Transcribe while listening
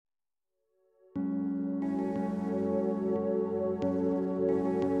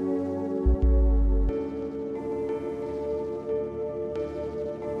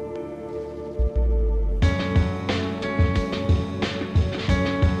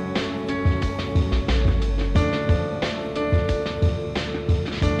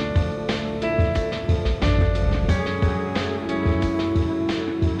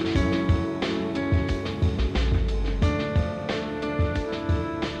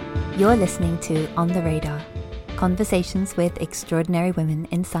You're listening to On the Radar, conversations with extraordinary women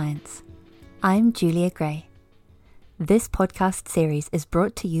in science. I'm Julia Gray. This podcast series is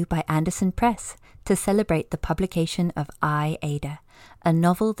brought to you by Andersen Press to celebrate the publication of I, Ada, a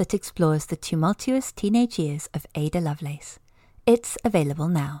novel that explores the tumultuous teenage years of Ada Lovelace. It's available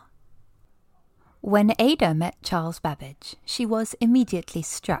now. When Ada met Charles Babbage, she was immediately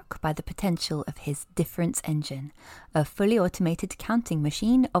struck by the potential of his difference engine, a fully automated counting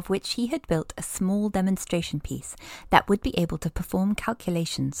machine of which he had built a small demonstration piece that would be able to perform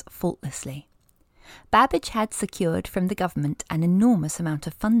calculations faultlessly. Babbage had secured from the government an enormous amount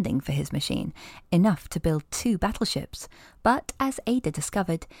of funding for his machine, enough to build 2 battleships, but as Ada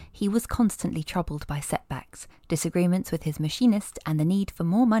discovered, he was constantly troubled by setbacks, disagreements with his machinist and the need for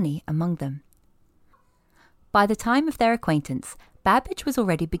more money among them. By the time of their acquaintance, Babbage was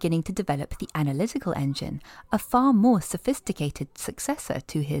already beginning to develop the analytical engine, a far more sophisticated successor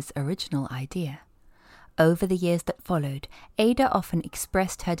to his original idea. Over the years that followed, Ada often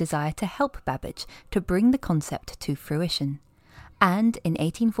expressed her desire to help Babbage to bring the concept to fruition. And in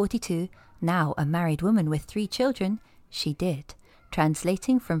 1842, now a married woman with 3 children, she did,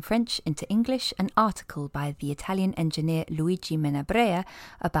 translating from French into English an article by the Italian engineer Luigi Menabrea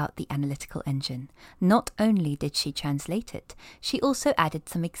about the analytical engine. Not only did she translate it, she also added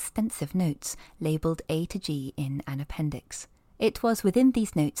some extensive notes, labelled A to G in an appendix. It was within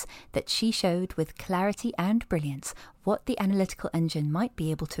these notes that she showed with clarity and brilliance what the analytical engine might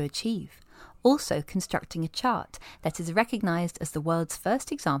be able to achieve, also constructing a chart that is recognised as the world's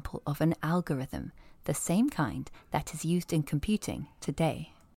first example of an algorithm, the same kind that is used in computing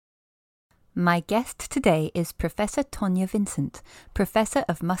today. My guest today is Professor Tonya Vincent, Professor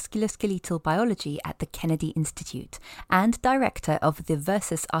of Musculoskeletal Biology at the Kennedy Institute and Director of the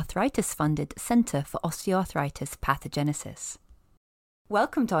Versus Arthritis-funded Centre for Osteoarthritis Pathogenesis.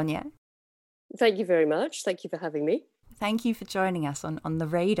 Welcome, Tonya. Thank you very much. Thank you for having me. Thank you for joining us on the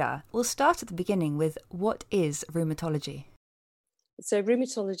radar. We'll start at the beginning with what is rheumatology? So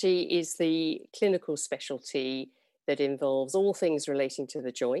rheumatology is the clinical specialty that involves all things relating to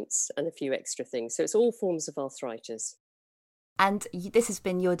the joints and a few extra things. So it's all forms of arthritis. And this has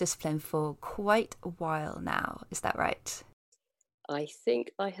been your discipline for quite a while now, is that right? I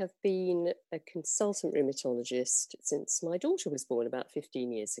think I have been a consultant rheumatologist since my daughter was born about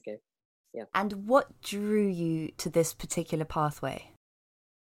 15 years ago. Yeah. And what drew you to this particular pathway?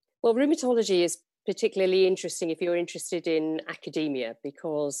 Well, rheumatology is particularly interesting if you're interested in academia,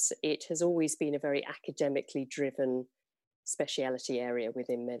 because it has always been a very academically driven speciality area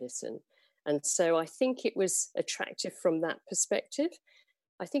within medicine. And so I think it was attractive from that perspective.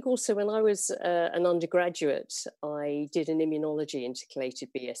 I think also when I was an undergraduate, I did an immunology intercalated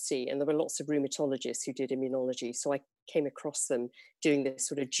BSc, and there were lots of rheumatologists who did immunology. So I came across them doing this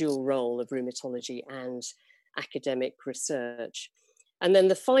sort of dual role of rheumatology and academic research. And then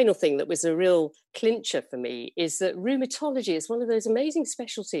the final thing that was a real clincher for me is that rheumatology is one of those amazing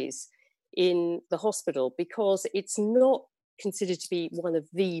specialties in the hospital because it's not considered to be one of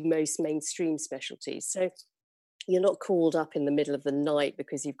the most mainstream specialties. So you're not called up in the middle of the night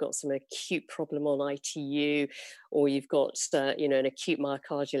because you've got some acute problem on ITU, or you've got an acute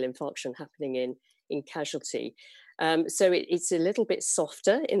myocardial infarction happening in casualty. So it's a little bit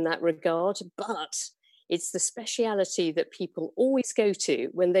softer in that regard, but it's the speciality that people always go to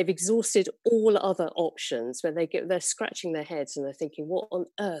when they've exhausted all other options, when they're scratching their heads and they're thinking, what on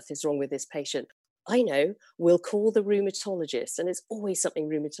earth is wrong with this patient? I know, we'll call the rheumatologist, and it's always something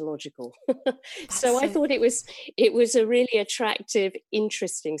rheumatological. So I thought it was a really attractive,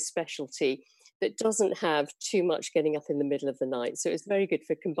 interesting specialty that doesn't have too much getting up in the middle of the night. So it's very good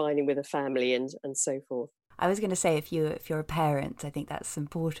for combining with a family and so forth. I was going to say, if you're a parent, I think that's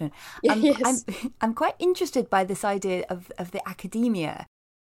important. Yes. I'm quite interested by this idea of the academia.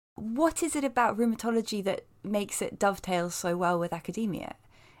 What is it about rheumatology that makes it dovetail so well with academia?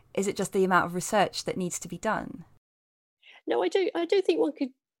 Is it just the amount of research that needs to be done? No, I don't think one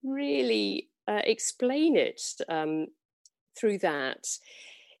could really explain it through that.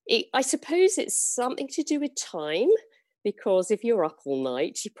 I suppose it's something to do with time. Because if you're up all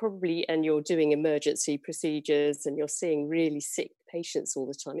night, and you're doing emergency procedures and you're seeing really sick patients all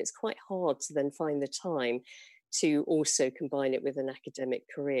the time, it's quite hard to then find the time to also combine it with an academic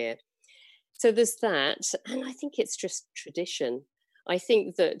career. So there's that. And I think it's just tradition. I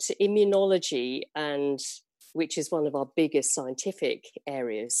think that immunology, which is one of our biggest scientific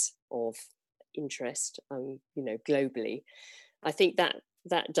areas of interest, globally, I think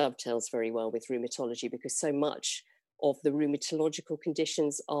that dovetails very well with rheumatology, because so much of the rheumatological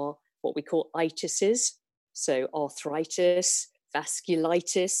conditions are what we call itises, so arthritis,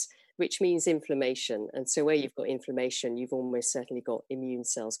 vasculitis, which means inflammation. And so where you've got inflammation, you've almost certainly got immune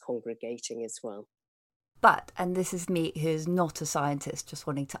cells congregating as well. But, and this is me who's not a scientist, just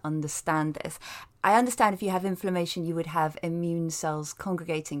wanting to understand this, I understand if you have inflammation, you would have immune cells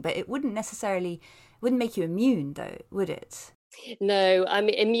congregating, but it wouldn't make you immune though, would it? No, I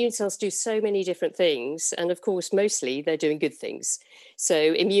mean, immune cells do so many different things. And of course, mostly they're doing good things. So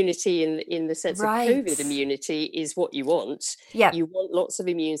immunity in the sense of COVID immunity is what you want. Yeah. You want lots of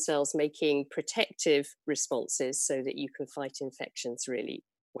immune cells making protective responses so that you can fight infections really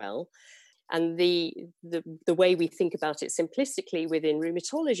well. And the way we think about it simplistically within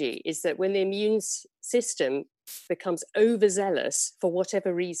rheumatology is that when the immune system becomes overzealous for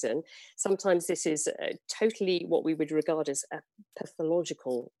whatever reason, sometimes this is totally what we would regard as a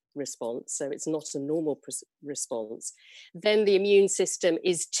pathological response, so it's not a normal response, then the immune system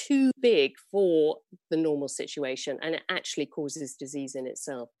is too big for the normal situation and it actually causes disease in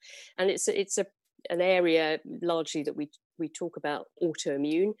itself. And it's an area largely that we talk about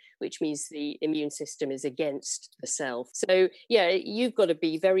autoimmune, which means the immune system is against the self. So yeah, you've got to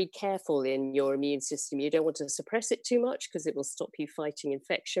be very careful in your immune system. You don't want to suppress it too much because it will stop you fighting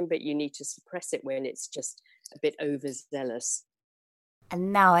infection, but you need to suppress it when it's just a bit overzealous.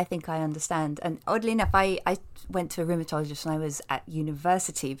 And now I think I understand. And oddly enough, I went to a rheumatologist when I was at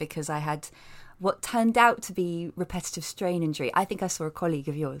university because I had what turned out to be repetitive strain injury. I think I saw a colleague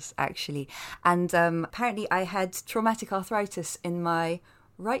of yours, actually. And apparently I had traumatic arthritis in my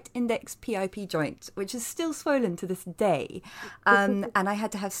right index PIP joint, which is still swollen to this day. And I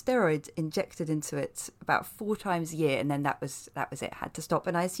had to have steroids injected into it about 4 times a year. And then that was it, had to stop.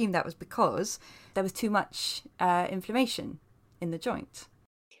 And I assume that was because there was too much inflammation in the joint.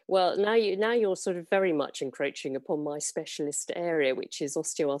 Well, now you're sort of very much encroaching upon my specialist area, which is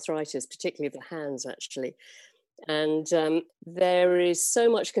osteoarthritis, particularly of the hands, actually. And there is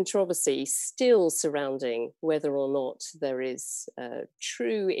so much controversy still surrounding whether or not there is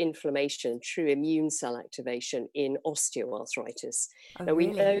true inflammation, true immune cell activation in osteoarthritis. Oh, now, we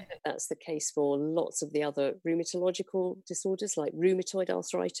really? know that that's the case for lots of the other rheumatological disorders like rheumatoid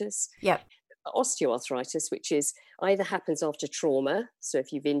arthritis. Yeah. Osteoarthritis, which is either happens after trauma, so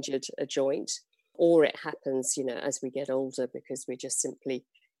if you've injured a joint, or it happens, as we get older because we're just simply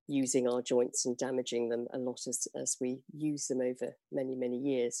using our joints and damaging them a lot as we use them over many, many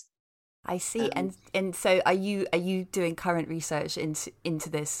years. I see. And so are you doing current research into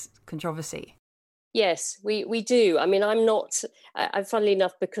this controversy? Yes, we do. I mean, I'm not, funnily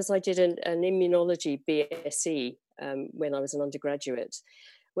enough, because I did an immunology BSc when I was an undergraduate.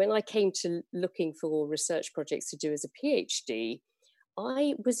 When I came to looking for research projects to do as a PhD,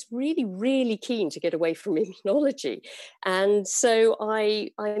 I was really, really keen to get away from immunology. And so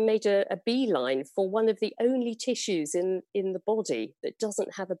I made a beeline for one of the only tissues in the body that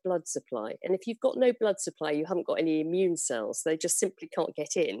doesn't have a blood supply. And if you've got no blood supply, you haven't got any immune cells. They just simply can't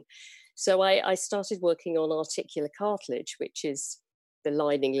get in. So I started working on articular cartilage, which is the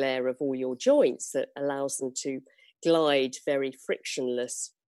lining layer of all your joints that allows them to glide very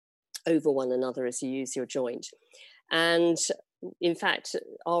frictionless over one another as you use your joint. And in fact,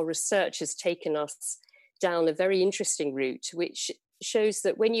 our research has taken us down a very interesting route, which shows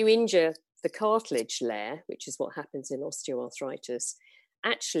that when you injure the cartilage layer, which is what happens in osteoarthritis,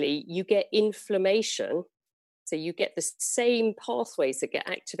 actually you get inflammation. So you get the same pathways that get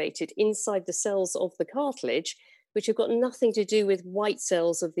activated inside the cells of the cartilage, which have got nothing to do with white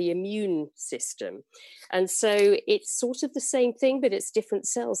cells of the immune system. And so it's sort of the same thing, but it's different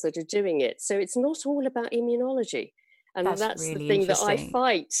cells that are doing it. So it's not all about immunology. And that's really the thing that I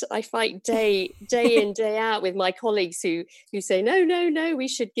fight. I fight day in, day out with my colleagues who say, no, we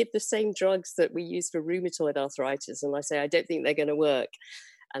should give the same drugs that we use for rheumatoid arthritis. And I say, I don't think they're going to work.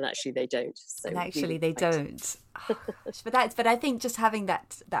 And actually they don't. So and actually they don't. But I think just having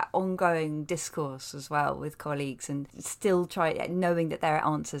that ongoing discourse as well with colleagues and still knowing that there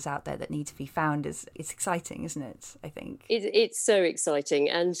are answers out there that need to be found is exciting, isn't it? I think it's so exciting.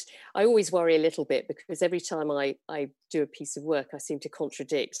 And I always worry a little bit because every time I do a piece of work, I seem to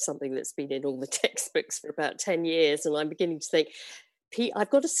contradict something that's been in all the textbooks for about 10 years. And I'm beginning to think, I've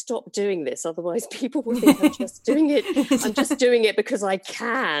got to stop doing this, otherwise people will think I'm just doing it. I'm just doing it because I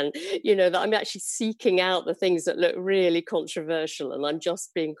can, that I'm actually seeking out the things that look really controversial and I'm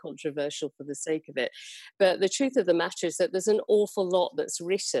just being controversial for the sake of it. But the truth of the matter is that there's an awful lot that's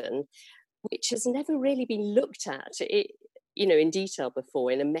written which has never really been looked at in detail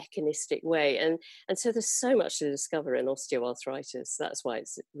before in a mechanistic way. And so there's so much to discover in osteoarthritis. That's why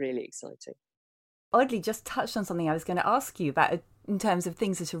it's really exciting. Oddly, just touched on something I was going to ask you about in terms of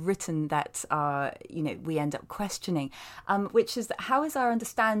things that are written that are, we end up questioning, which is how is our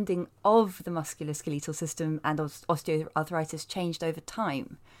understanding of the musculoskeletal system and osteoarthritis changed over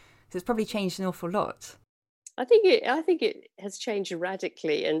time? Because it's probably changed an awful lot. I think it has changed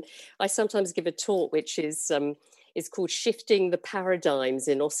radically, and I sometimes give a talk which is called Shifting the Paradigms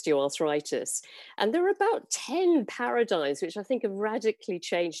in Osteoarthritis. And there are about 10 paradigms which I think have radically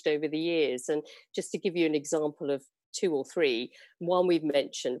changed over the years. And just to give you an example of 2 or 3, one we've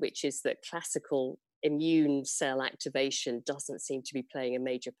mentioned, which is that classical immune cell activation doesn't seem to be playing a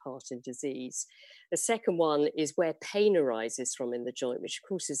major part in disease. The second one is where pain arises from in the joint, which of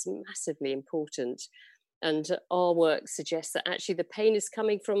course is massively important. And our work suggests that actually the pain is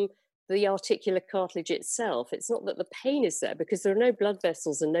coming from the articular cartilage itself. It's not that the pain is there because there are no blood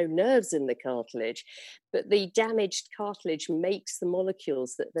vessels and no nerves in the cartilage, but the damaged cartilage makes the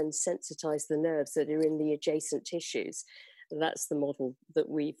molecules that then sensitize the nerves that are in the adjacent tissues. That's the model that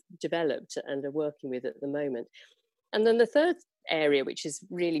we've developed and are working with at the moment. And then the third area, which is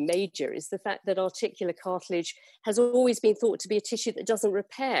really major, is the fact that articular cartilage has always been thought to be a tissue that doesn't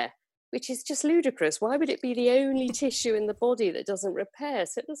repair, which is just ludicrous. Why would it be the only tissue in the body that doesn't repair?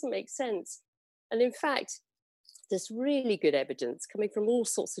 So it doesn't make sense. And in fact, there's really good evidence coming from all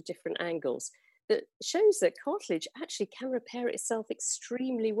sorts of different angles that shows that cartilage actually can repair itself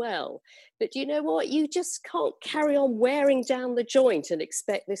extremely well. But you know what? You just can't carry on wearing down the joint and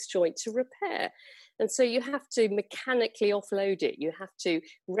expect this joint to repair. And so you have to mechanically offload it. You have to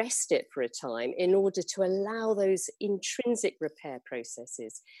rest it for a time in order to allow those intrinsic repair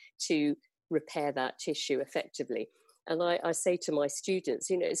processes to repair that tissue effectively. And I say to my students,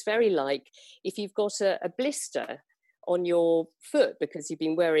 it's very like if you've got a blister on your foot because you've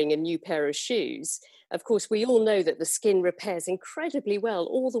been wearing a new pair of shoes. Of course, we all know that the skin repairs incredibly well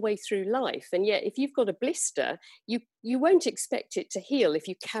all the way through life. And yet, if you've got a blister, you won't expect it to heal if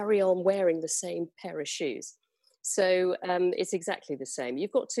you carry on wearing the same pair of shoes. So it's exactly the same.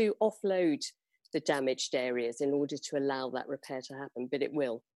 You've got to offload the damaged areas in order to allow that repair to happen, but it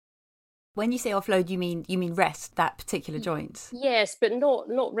will. When you say offload, you mean rest that particular joint? Yes, but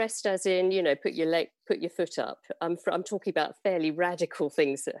not rest as in, put your foot up. I'm talking about fairly radical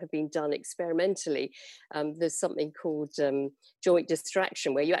things that have been done experimentally. There's something called joint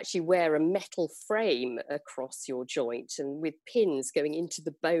distraction, where you actually wear a metal frame across your joint and with pins going into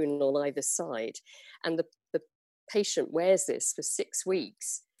the bone on either side. And the patient wears this for 6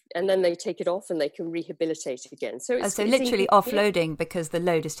 weeks. And then they take it off and they can rehabilitate again. So it's literally offloading because the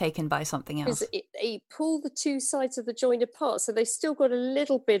load is taken by something else. They pull the 2 sides of the joint apart. So they still got a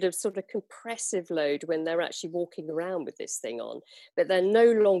little bit of sort of compressive load when they're actually walking around with this thing on. But they're no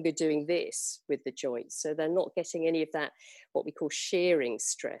longer doing this with the joints. So they're not getting any of that, what we call shearing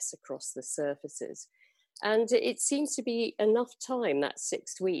stress across the surfaces. And it seems to be enough time, that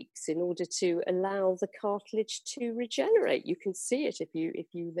 6 weeks, in order to allow the cartilage to regenerate. You can see it if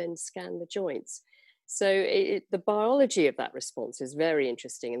you then scan the joints. So the biology of that response is very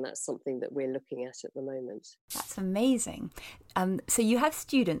interesting, and that's something that we're looking at the moment. That's amazing. So you have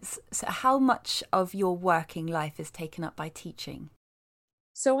students. So how much of your working life is taken up by teaching?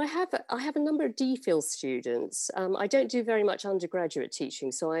 So I have a number of DPhil students. I don't do very much undergraduate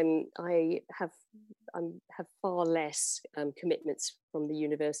teaching, so I have far less commitments from the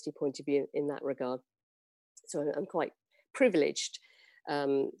university point of view in that regard. So I'm quite privileged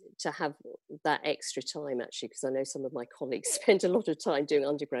to have that extra time, actually, because I know some of my colleagues spend a lot of time doing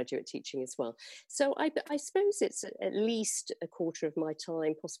undergraduate teaching as well. So I suppose it's at least a quarter of my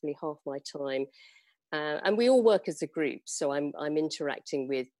time, possibly half my time. And we all work as a group, so I'm interacting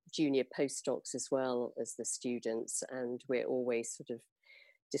with junior postdocs as well as the students, and we're always sort of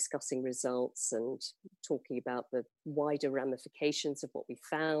discussing results and talking about the wider ramifications of what we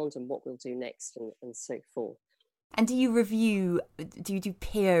found and what we'll do next and so forth. And do you do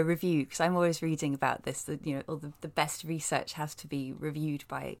peer review? Because I'm always reading about this, that all the best research has to be reviewed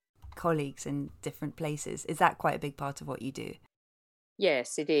by colleagues in different places. Is that quite a big part of what you do?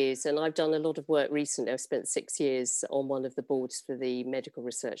 Yes, it is. And I've done a lot of work recently. I've spent 6 years on one of the boards for the Medical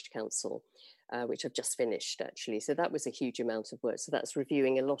Research Council, which I've just finished, actually. So that was a huge amount of work. So that's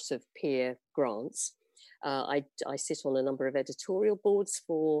reviewing a lot of peer grants. I sit on a number of editorial boards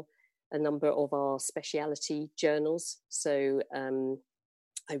for a number of our speciality journals. So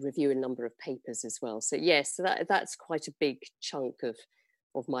I review a number of papers as well. So yes, that's quite a big chunk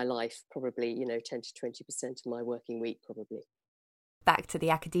of my life, probably, 10 to 20% of my working week, probably. Back to the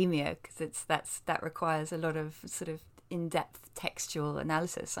academia, because that requires a lot of sort of in-depth textual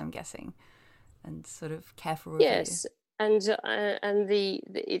analysis, I'm guessing, and sort of careful review. Yes,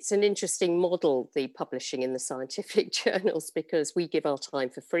 It's an interesting model, the publishing in the scientific journals, because we give our time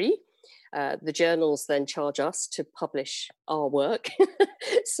for free. The journals then charge us to publish our work.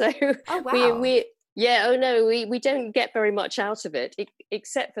 So oh wow. we don't get very much out of it,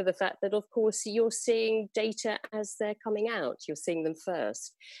 except for the fact that, of course, you're seeing data as they're coming out. You're seeing them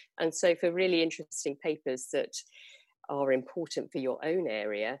first. And so for really interesting papers that are important for your own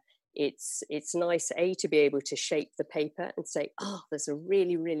area, it's nice, to be able to shape the paper and say, there's a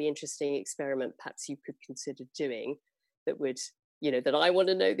really, really interesting experiment perhaps you could consider doing that would, that I want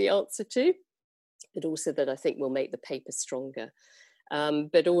to know the answer to, but also that I think will make the paper stronger.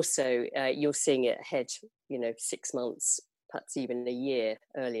 But also you're seeing it ahead, 6 months, perhaps even a year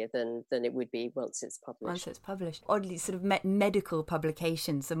earlier than it would be once it's published. Oddly, sort of medical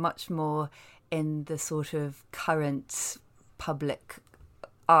publications are much more in the sort of current public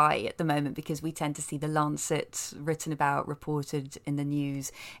eye at the moment, because we tend to see the Lancet written about, reported in the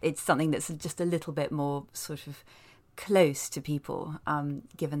news. It's something that's just a little bit more sort of close to people,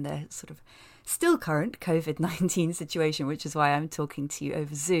 given the sort of still current COVID-19 situation, which is why I'm talking to you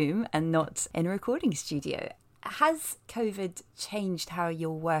over Zoom and not in a recording studio. Has COVID changed how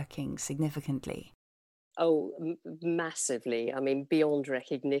you're working significantly? Oh, massively. I mean, beyond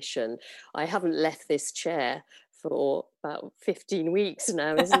recognition. I haven't left this chair for about 15 weeks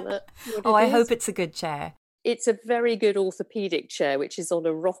now, isn't that? I hope it's a good chair. It's a very good orthopedic chair, which is on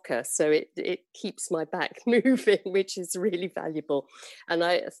a rocker, so it keeps my back moving, which is really valuable. And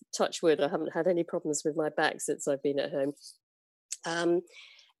I, touch wood, I haven't had any problems with my back since I've been at home.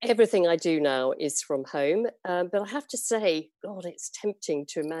 Everything I do now is from home, but I have to say, God, it's tempting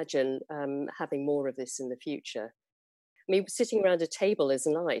to imagine having more of this in the future. I mean, sitting around a table is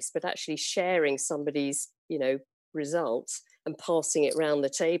nice, but actually sharing somebody's, results and passing it around the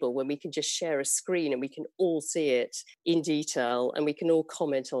table, when we can just share a screen and we can all see it in detail and we can all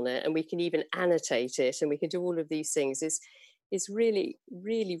comment on it and we can even annotate it and we can do all of these things, is really,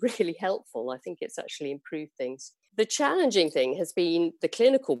 really, really helpful. I think it's actually improved things. The challenging thing has been the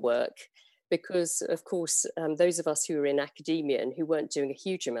clinical work, because, of course, those of us who are in academia and who weren't doing a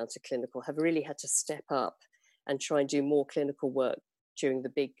huge amount of clinical have really had to step up and try and do more clinical work during the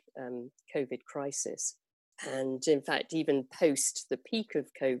big COVID crisis. And in fact, even post the peak of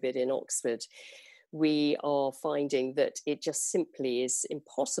COVID in Oxford, we are finding that it just simply is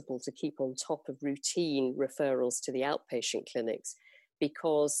impossible to keep on top of routine referrals to the outpatient clinics,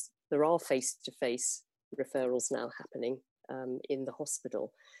 because there are face-to-face referrals now happening in the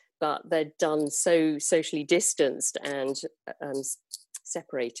hospital, but they're done so socially distanced and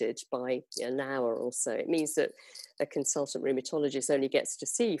separated by an hour or so. It means that a consultant rheumatologist only gets to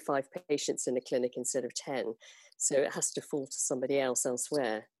see 5 patients in a clinic instead of 10. So it has to fall to somebody else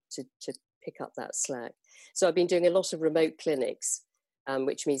elsewhere to pick up that slack. So I've been doing a lot of remote clinics,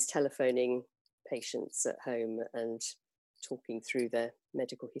 which means telephoning patients at home and talking through their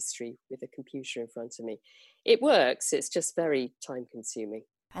medical history with a computer in front of me. It works, it's just very time consuming.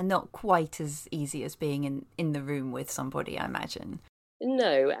 And not quite as easy as being in the room with somebody, I imagine.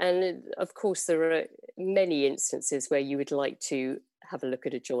 No, and of course there are many instances where you would like to have a look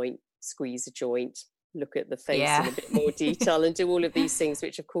at a joint, squeeze a joint, look at the face in a bit more detail and do all of these things,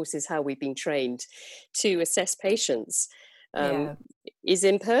 which of course is how we've been trained to assess patients, is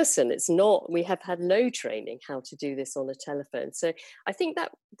in person. It's not, we have had no training how to do this on a telephone. So I think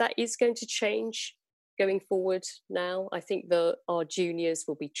that is going to change going forward now. I think our juniors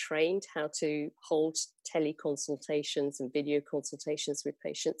will be trained how to hold teleconsultations and video consultations with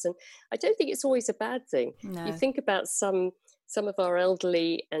patients. And I don't think it's always a bad thing. No. You think about some of our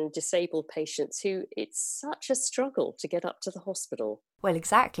elderly and disabled patients who it's such a struggle to get up to the hospital. Well,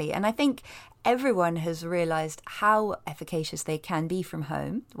 exactly. And I think everyone has realised how efficacious they can be from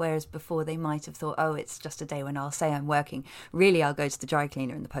home, whereas before they might have thought, oh, it's just a day when I'll say I'm working. Really, I'll go to the dry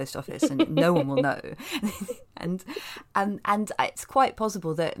cleaner in the post office and no one will know. and it's quite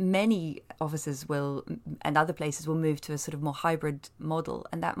possible that many offices will, and other places will move to a sort of more hybrid model,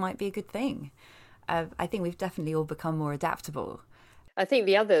 and that might be a good thing. I think we've definitely all become more adaptable. I think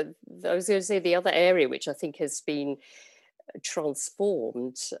the other area which I think has been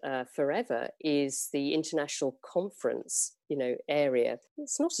transformed forever is the international conference, area.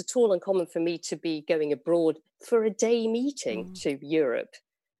 It's not at all uncommon for me to be going abroad for a day meeting to Europe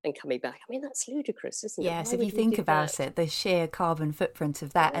and coming back. I mean, that's ludicrous, isn't it? Yes, if you think about it, the sheer carbon footprint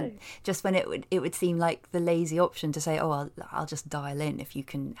of that, and just when it would seem like the lazy option to say, oh, I'll just dial in if you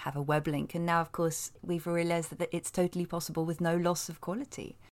can have a web link. And now, of course, we've realised that it's totally possible with no loss of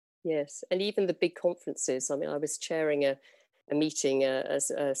quality. Yes, and even the big conferences. I mean, I was chairing a a meeting, a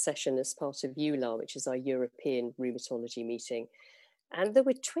session as part of EULAR, which is our European Rheumatology meeting. And there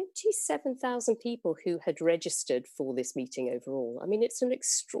were 27,000 people who had registered for this meeting overall. I mean, it's an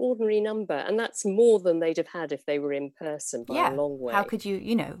extraordinary number, and that's more than they'd have had if they were in person by a long way. How could you.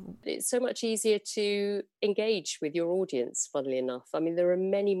 It's so much easier to engage with your audience, funnily enough. I mean, there are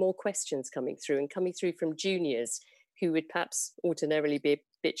many more questions coming through from juniors who would perhaps ordinarily be a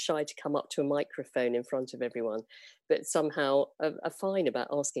bit shy to come up to a microphone in front of everyone, but somehow are fine about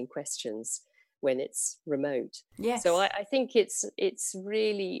asking questions when it's remote. Yes. So I think it's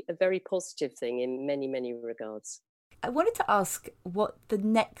really a very positive thing in many, many regards. I wanted to ask what the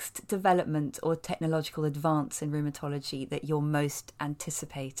next development or technological advance in rheumatology that you're most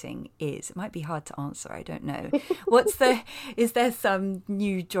anticipating is. It might be hard to answer, I don't know. Is there some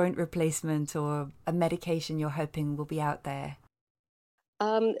new joint replacement or a medication you're hoping will be out there?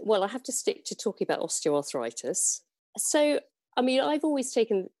 Well, I have to stick to talking about osteoarthritis. So, I mean, I've always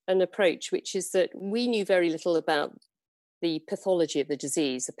taken an approach, which is that we knew very little about the pathology of the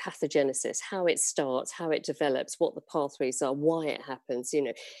disease, the pathogenesis, how it starts, how it develops, what the pathways are, why it happens,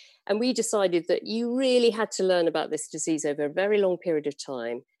 And we decided that you really had to learn about this disease over a very long period of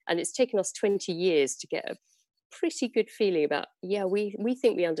time. And it's taken us 20 years to get a pretty good feeling about, we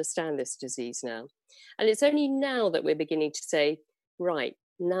think we understand this disease now. And it's only now that we're beginning to say, right,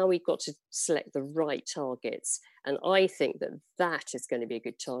 now we've got to select the right targets. And I think that is going to be a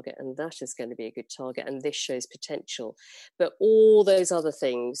good target, and that is going to be a good target, and this shows potential. But all those other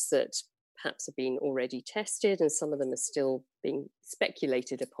things that perhaps have been already tested, and some of them are still being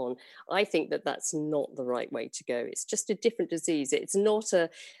speculated upon, I think that that's not the right way to go. It's just a different disease. It's not a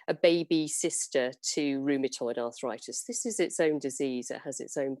baby sister to rheumatoid arthritis. This is its own disease. It has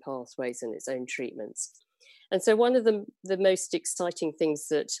its own pathways and its own treatments. And so one of the most exciting things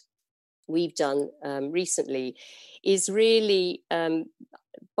that we've done recently is really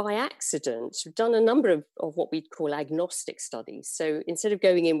by accident, we've done a number of what we'd call agnostic studies. So instead of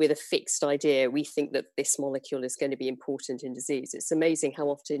going in with a fixed idea, we think that this molecule is going to be important in disease. It's amazing how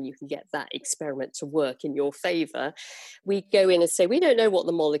often you can get that experiment to work in your favor. We go in and say, we don't know what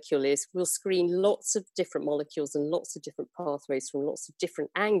the molecule is. We'll screen lots of different molecules and lots of different pathways from lots of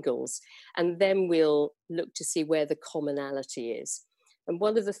different angles. And then we'll look to see where the commonality is. And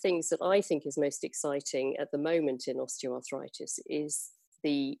one of the things that I think is most exciting at the moment in osteoarthritis is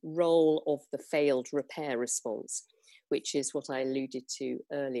the role of the failed repair response, which is what I alluded to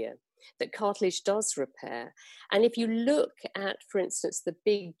earlier, that cartilage does repair. And if you look at, for instance, the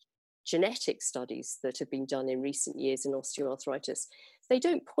big genetic studies that have been done in recent years in osteoarthritis, they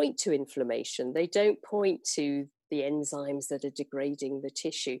don't point to inflammation. They don't point to the enzymes that are degrading the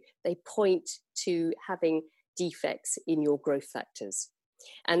tissue. They point to having defects in your growth factors.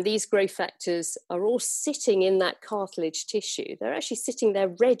 And these growth factors are all sitting in that cartilage tissue. They're actually sitting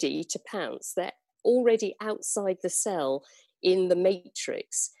there ready to pounce. They're already outside the cell in the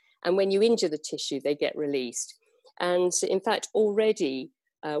matrix. And when you injure the tissue, they get released. And in fact, already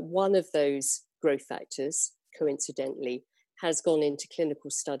one of those growth factors, coincidentally, has gone into clinical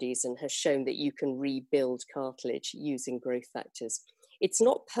studies and has shown that you can rebuild cartilage using growth factors. It's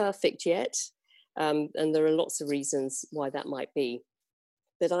not perfect yet, and there are lots of reasons why that might be.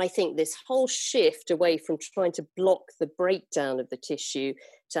 But I think this whole shift away from trying to block the breakdown of the tissue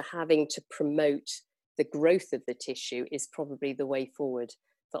to having to promote the growth of the tissue is probably the way forward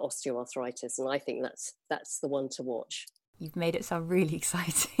for osteoarthritis. And I think that's the one to watch. You've made it sound really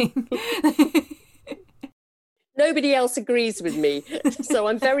exciting. Nobody else agrees with me. So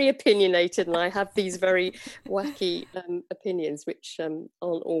I'm very opinionated, and I have these very wacky opinions, which aren't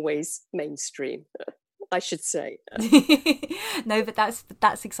always mainstream, I should say. No, but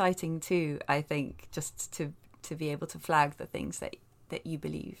that's exciting too, I think, just to be able to flag the things that you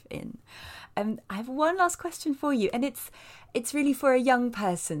believe in. I have one last question for you, and it's really for a young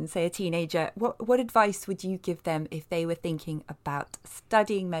person, say a teenager. What advice would you give them if they were thinking about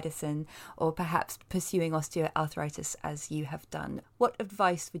studying medicine or perhaps pursuing osteoarthritis as you have done? What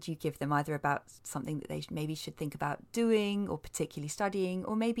advice would you give them, either about something that they maybe should think about doing or particularly studying,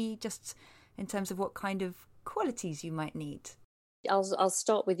 or maybe just in terms of what kind of qualities you might need? I'll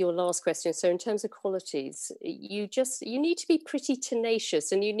start with your last question. So in terms of qualities, you need to be pretty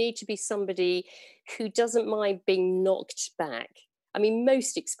tenacious, and you need to be somebody who doesn't mind being knocked back. I mean,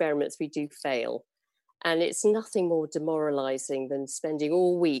 most experiments we do fail, and it's nothing more demoralizing than spending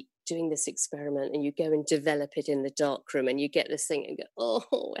all week doing this experiment, and you go and develop it in the darkroom, and you get this thing and go,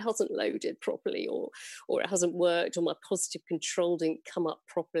 oh, it hasn't loaded properly, or it hasn't worked, or my positive control didn't come up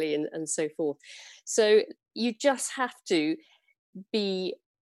properly, and so forth. So you just have to be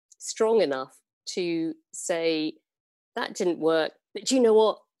strong enough to say, that didn't work. But do you know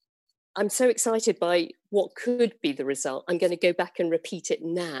what? I'm so excited by what could be the result. I'm going to go back and repeat it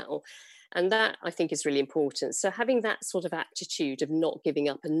now. And that, I think, is really important. So having that sort of attitude of not giving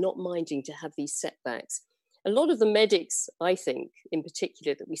up and not minding to have these setbacks. A lot of the medics, I think, in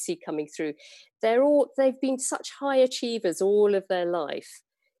particular, that we see coming through, they've been such high achievers all of their life.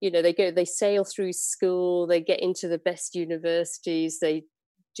 They sail through school, they get into the best universities, they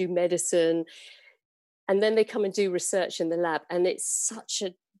do medicine, and then they come and do research in the lab. And it's such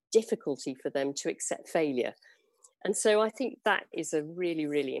a difficulty for them to accept failure. And so I think that is a really,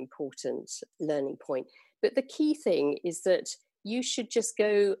 really important learning point. But the key thing is that you should just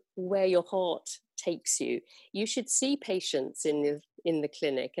go where your heart takes you. You should see patients in the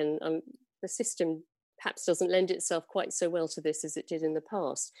clinic, and the system perhaps doesn't lend itself quite so well to this as it did in the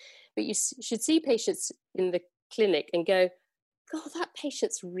past. But you should see patients in the clinic and go, God, that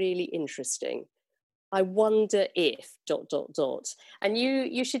patient's really interesting. I wonder if ... And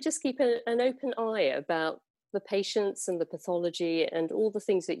you should just keep an open eye about the patients and the pathology and all the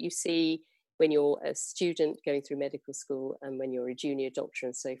things that you see when you're a student going through medical school and when you're a junior doctor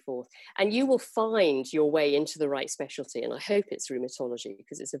and so forth. And you will find your way into the right specialty. And I hope it's rheumatology,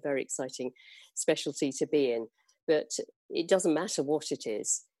 because it's a very exciting specialty to be in. But it doesn't matter what it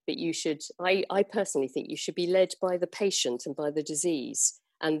is. But I personally think you should be led by the patient and by the disease.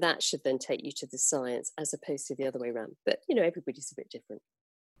 And that should then take you to the science as opposed to the other way around. But, everybody's a bit different.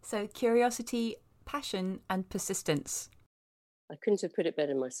 So curiosity, passion and persistence. I couldn't have put it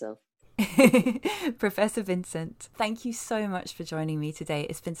better myself. Professor Vincent, thank you so much for joining me today.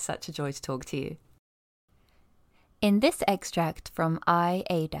 It's been such a joy to talk to you. In this extract from I,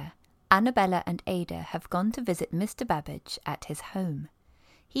 Ada, Annabella and Ada have gone to visit Mr. Babbage at his home.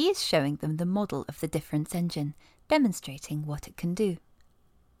 He is showing them the model of the difference engine, demonstrating what it can do.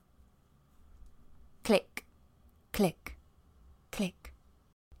 Click, click, click.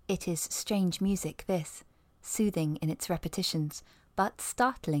 It is strange music, this, soothing in its repetitions, but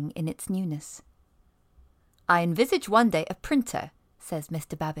startling in its newness. I envisage one day a printer, says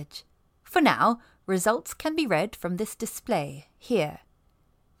Mr. Babbage. For now, results can be read from this display, here.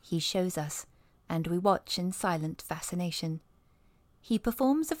 He shows us, and we watch in silent fascination. He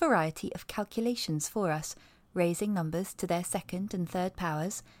performs a variety of calculations for us, raising numbers to their second and third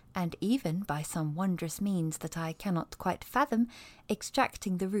powers, and even, by some wondrous means that I cannot quite fathom,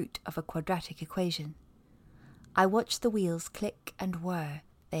 extracting the root of a quadratic equation. I watch the wheels click and whir.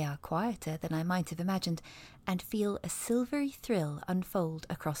 They are quieter than I might have imagined, and feel a silvery thrill unfold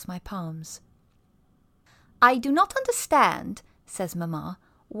across my palms. I do not understand, says Mamma,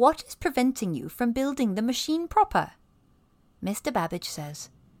 what is preventing you from building the machine proper? Mr. Babbage says,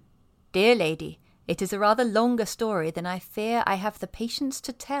 Dear lady, it is a rather longer story than I fear I have the patience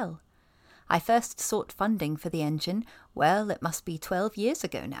to tell. I first sought funding for the engine, it must be 12 years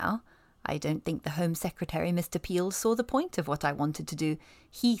ago now. I don't think the Home Secretary, Mr. Peel, saw the point of what I wanted to do.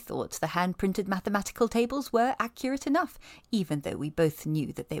 He thought the hand-printed mathematical tables were accurate enough, even though we both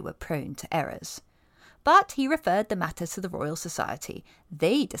knew that they were prone to errors. But he referred the matter to the Royal Society.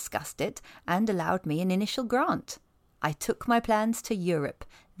 They discussed it and allowed me an initial grant. I took my plans to Europe.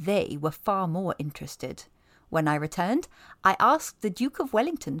 They were far more interested. When I returned, I asked the Duke of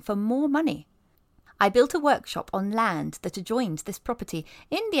Wellington for more money. I built a workshop on land that adjoined this property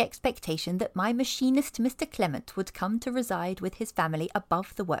in the expectation that my machinist Mr. Clement would come to reside with his family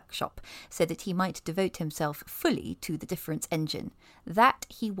above the workshop, so that he might devote himself fully to the difference engine. That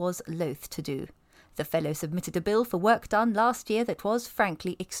he was loath to do. The fellow submitted a bill for work done last year that was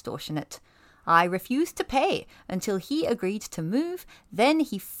frankly extortionate. I refused to pay until he agreed to move, then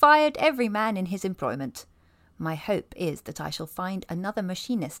he fired every man in his employment. My hope is that I shall find another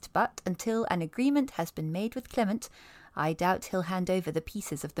machinist, but until an agreement has been made with Clement, I doubt he'll hand over the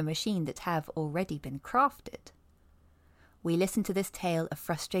pieces of the machine that have already been crafted. We listen to this tale of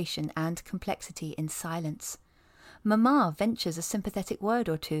frustration and complexity in silence. Mamma ventures a sympathetic word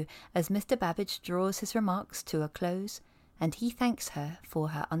or two as Mr. Babbage draws his remarks to a close, and he thanks her for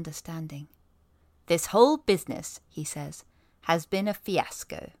her understanding. This whole business, he says, has been a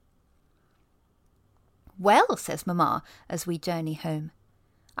fiasco. Well, says Mamma, as we journey home,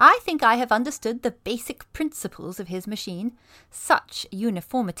 I think I have understood the basic principles of his machine, such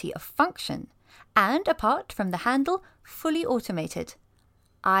uniformity of function, and, apart from the handle, fully automated.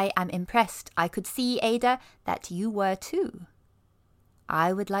 I am impressed. I could see, Ada, that you were too.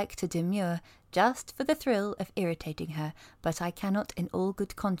 I would like to demur, just for the thrill of irritating her, but I cannot in all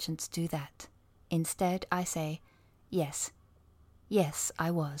good conscience do that. Instead, I say, yes, I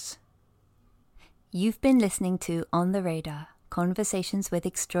was. You've been listening to On the Radar, Conversations with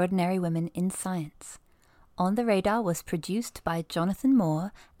Extraordinary Women in Science. On the Radar was produced by Jonathan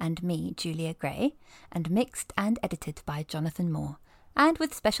Moore and me, Julia Gray, and mixed and edited by Jonathan Moore, and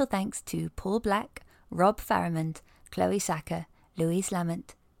with special thanks to Paul Black, Rob Farrimond, Chloe Sacker, Louise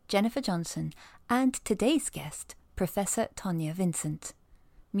Lamont, Jennifer Johnson, and today's guest, Professor Tonya Vincent.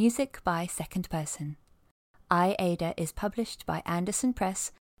 Music by Second Person. I, Ada is published by Anderson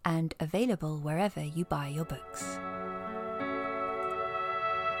Press and available wherever you buy your books.